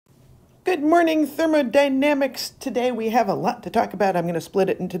Good morning, thermodynamics. Today we have a lot to talk about. I'm going to split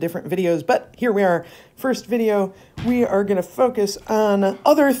it into different videos, but here we are. First video, we are going to focus on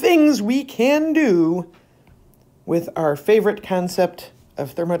other things we can do with our favorite concept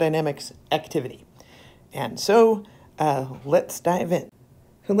of thermodynamics, activity. And so let's dive in.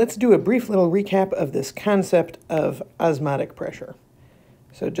 So let's do a brief little recap of this concept of osmotic pressure.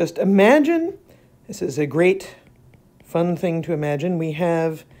 So just imagine, this is a great fun thing to imagine. We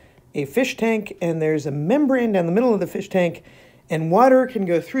have a fish tank and there's a membrane down the middle of the fish tank and water can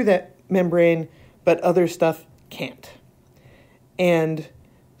go through that membrane, but other stuff can't. And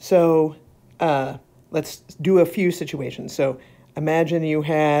so let's do a few situations. So imagine you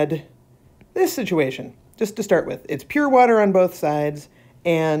had this situation, just to start with. It's pure water on both sides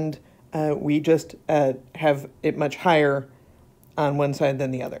and we just have it much higher on one side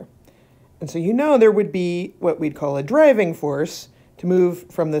than the other. And so you know there would be what we'd call a driving force to move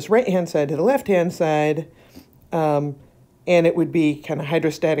from this right-hand side to the left-hand side, and it would be kind of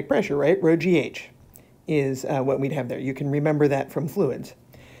hydrostatic pressure, right? Rho GH is what we'd have there. You can remember that from fluids.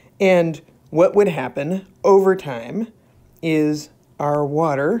 And what would happen over time is our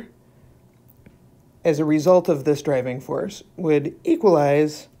water, as a result of this driving force, would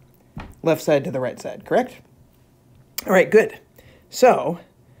equalize left side to the right side, correct? All right, good. So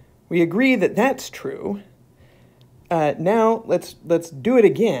we agree that that's true. Now let's do it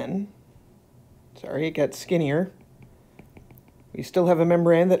again. Sorry, it got skinnier. We still have a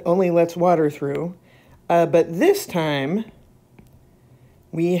membrane that only lets water through. But this time,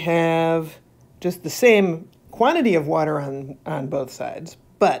 we have just the same quantity of water on both sides.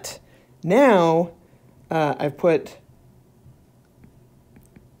 But now I've put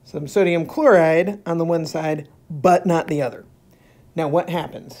some sodium chloride on the one side, but not the other. Now what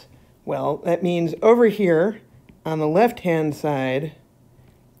happens? Well, that means over here, on the left-hand side,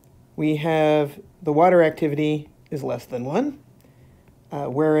 we have the water activity is less than 1,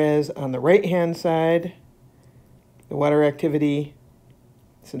 whereas on the right-hand side, the water activity,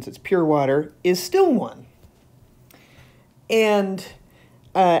 since it's pure water, is still 1. And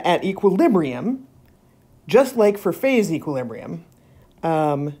at equilibrium, just like for phase equilibrium,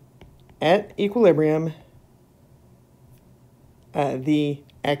 at equilibrium, the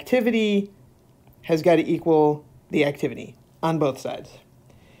activity has got to equal the activity on both sides.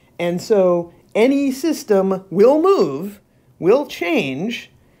 And so any system will move, will change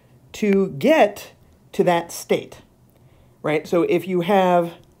to get to that state, right? So if you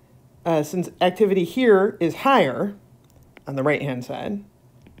have, since activity here is higher on the right-hand side,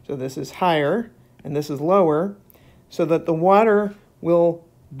 so this is higher and this is lower, so that the water will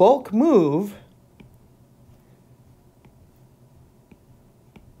bulk move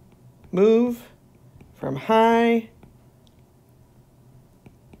from high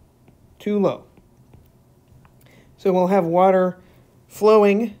to low. So we'll have water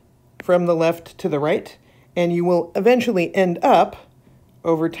flowing from the left to the right, and you will eventually end up,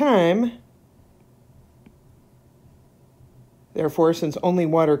 over time, therefore, since only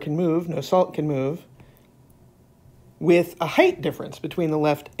water can move, no salt can move, with a height difference between the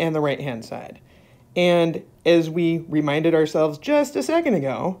left and the right-hand side. And as we reminded ourselves just a second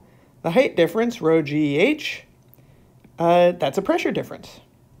ago, the height difference, rho GH, that's a pressure difference.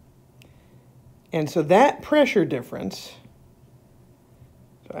 And so that pressure difference,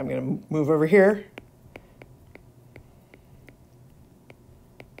 so I'm going to move over here.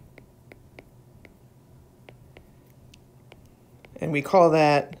 And we call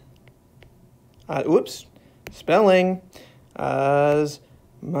that, spelling, osmotic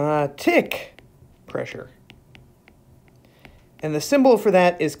pressure. And the symbol for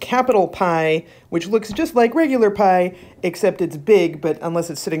that is capital pi, which looks just like regular pi, except it's big, but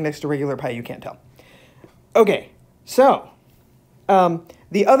unless it's sitting next to regular pi, you can't tell. Okay, so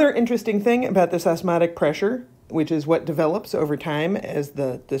the other interesting thing about this osmotic pressure, which is what develops over time as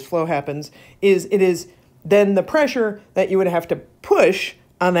this flow happens, is it is then the pressure that you would have to push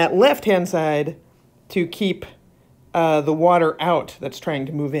on that left-hand side to keep the water out that's trying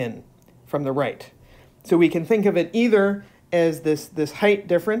to move in from the right. So we can think of it either as this height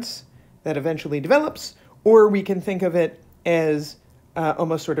difference that eventually develops, or we can think of it as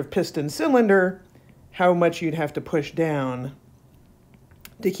almost sort of piston cylinder, how much you'd have to push down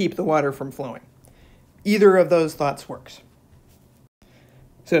to keep the water from flowing. Either of those thoughts works.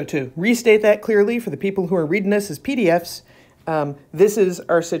 So to restate that clearly for the people who are reading this as PDFs, this is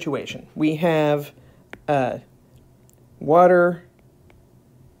our situation. We have water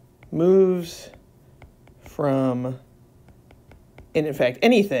moves from, and in fact,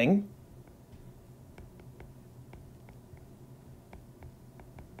 anything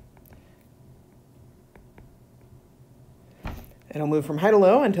It'll move from high to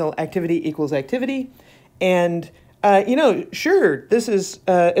low until activity equals activity. And, sure, this is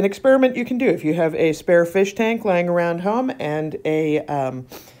an experiment you can do. If you have a spare fish tank lying around home and a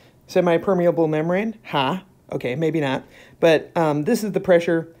semi-permeable membrane, okay, maybe not. But this is the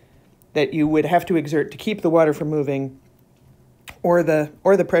pressure that you would have to exert to keep the water from moving, or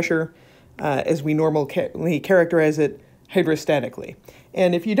the pressure, as we normally characterize it, hydrostatically.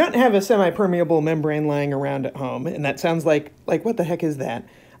 And if you don't have a semi-permeable membrane lying around at home, and that sounds like what the heck is that?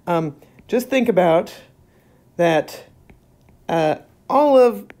 Just think about that all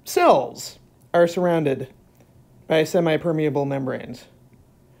of cells are surrounded by semi-permeable membranes.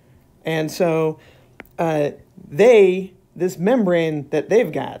 And so this membrane that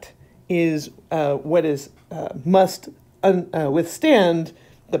they've got is what must withstand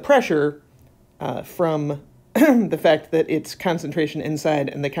the pressure from the fact that its concentration inside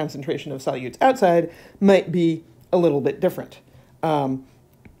and the concentration of solutes outside might be a little bit different.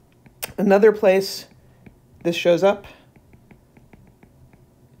 Another place this shows up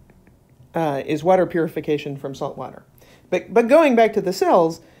is water purification from salt water. But going back to the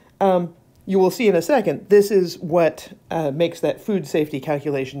cells, you will see in a second, this is what makes that food safety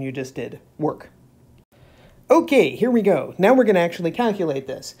calculation you just did work. Okay, here we go. Now we're going to actually calculate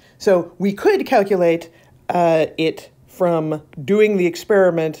this. So we could calculate it from doing the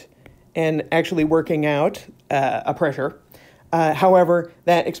experiment and actually working out a pressure. However,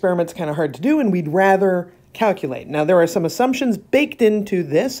 that experiment's kind of hard to do, and we'd rather calculate. Now, there are some assumptions baked into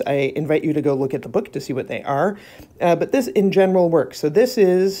this. I invite you to go look at the book to see what they are. But this, in general, works. So this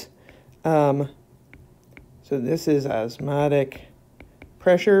is osmotic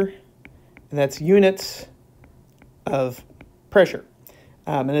pressure, and that's units of pressure.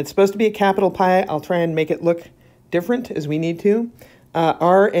 And it's supposed to be a capital pi. I'll try and make it look different as we need to.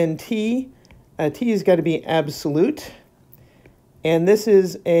 R and T. T has got to be absolute. And this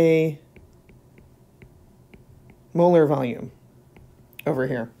is a molar volume over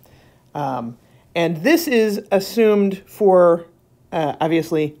here. And this is assumed for,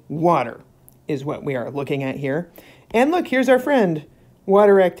 obviously, water is what we are looking at here. And look, here's our friend,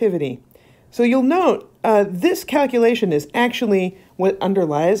 water activity. So you'll note this calculation is actually what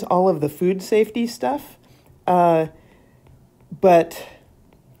underlies all of the food safety stuff. But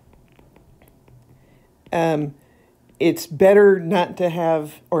it's better not to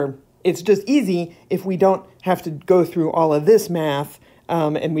have, or it's just easy if we don't have to go through all of this math,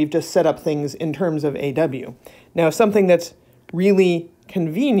 and we've just set up things in terms of AW. Now, something that's really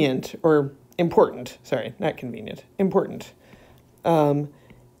convenient, or important, sorry, not convenient, important,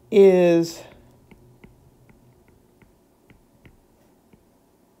 is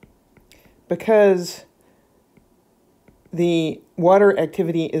because the water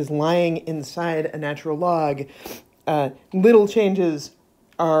activity is lying inside a natural log, little changes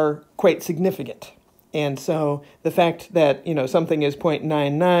are quite significant. And so the fact that, something is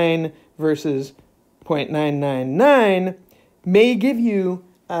 0.99 versus 0.999 may give you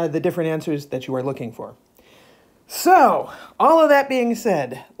the different answers that you are looking for. So, all of that being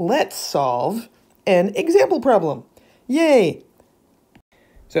said, let's solve an example problem. Yay!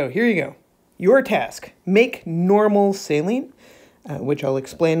 So here you go. Your task, make normal saline, which I'll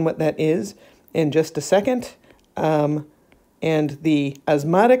explain what that is in just a second. And the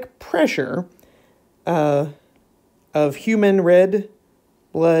osmotic pressure of human red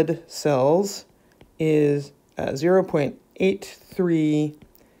blood cells is 0.83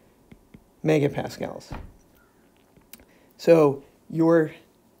 megapascals. So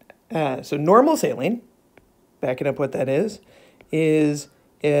normal saline, backing up what that is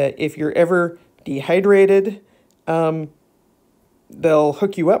if you're ever dehydrated, they'll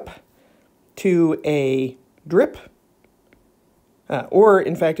hook you up to a drip, or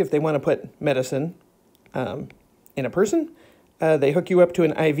in fact, if they want to put medicine in a person, they hook you up to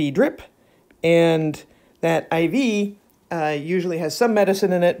an IV drip, and that IV usually has some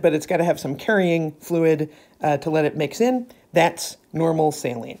medicine in it, but it's got to have some carrying fluid to let it mix in. That's normal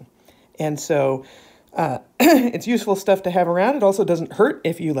saline. And so it's useful stuff to have around. It also doesn't hurt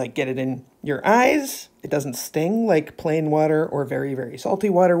if you get it in your eyes. It doesn't sting like plain water or very, very salty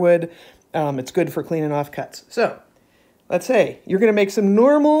water would. It's good for cleaning off cuts. So let's say you're going to make some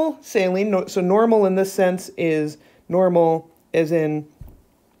normal saline. So normal in this sense is normal as in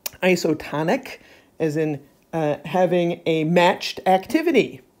isotonic, as in having a matched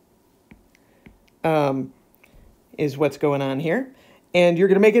activity is what's going on here. And you're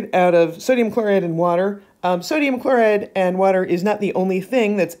going to make it out of sodium chloride and water. Sodium chloride and water is not the only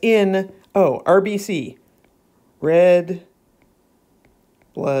thing that's in, RBC, red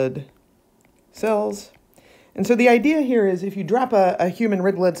blood cells. And so the idea here is if you drop a human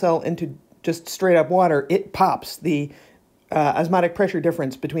red blood cell into just straight up water, it pops. The osmotic pressure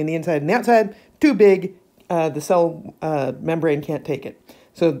difference between the inside and the outside, too big, the cell membrane can't take it.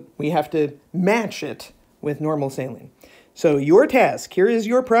 So we have to match it with normal saline. So your task, here is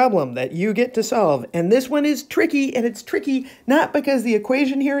your problem that you get to solve. And this one is tricky, and it's tricky not because the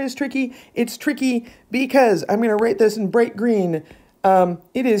equation here is tricky. It's tricky because, I'm going to write this in bright green,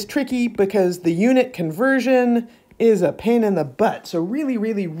 it is tricky because the unit conversion is a pain in the butt. So really,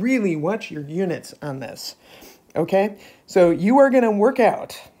 really, really watch your units on this. Okay? So you are going to work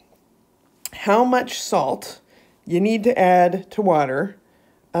out how much salt you need to add to water.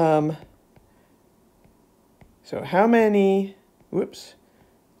 So how many,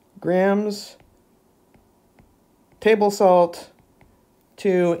 grams table salt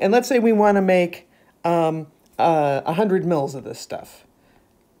to, and let's say we want to make 100 mils of this stuff.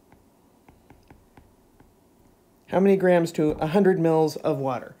 How many grams to 100 mils of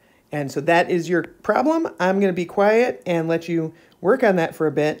water? And so that is your problem. I'm going to be quiet and let you work on that for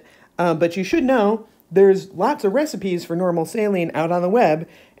a bit. But you should know there's lots of recipes for normal saline out on the web,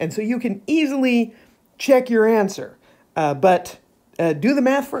 and so you can easily check your answer. But do the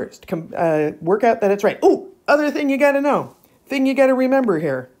math first. Work out that it's right. Oh, other thing you got to know. Thing you got to remember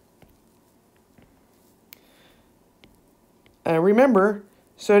here. Remember,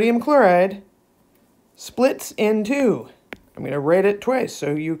 sodium chloride splits in two. I'm going to write it twice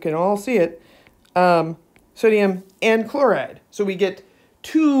so you can all see it. Sodium and chloride. So we get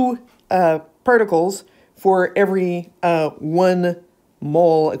two particles for every 1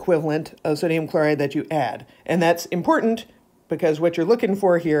 mole equivalent of sodium chloride that you add. And that's important because what you're looking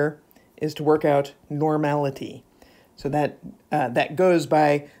for here is to work out normality. So that goes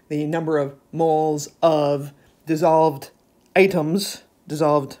by the number of moles of dissolved items,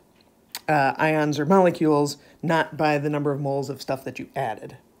 dissolved ions or molecules, not by the number of moles of stuff that you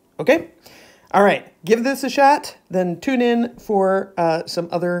added. Okay? All right, give this a shot, then tune in for some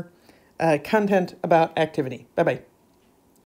other content about activity. Bye-bye.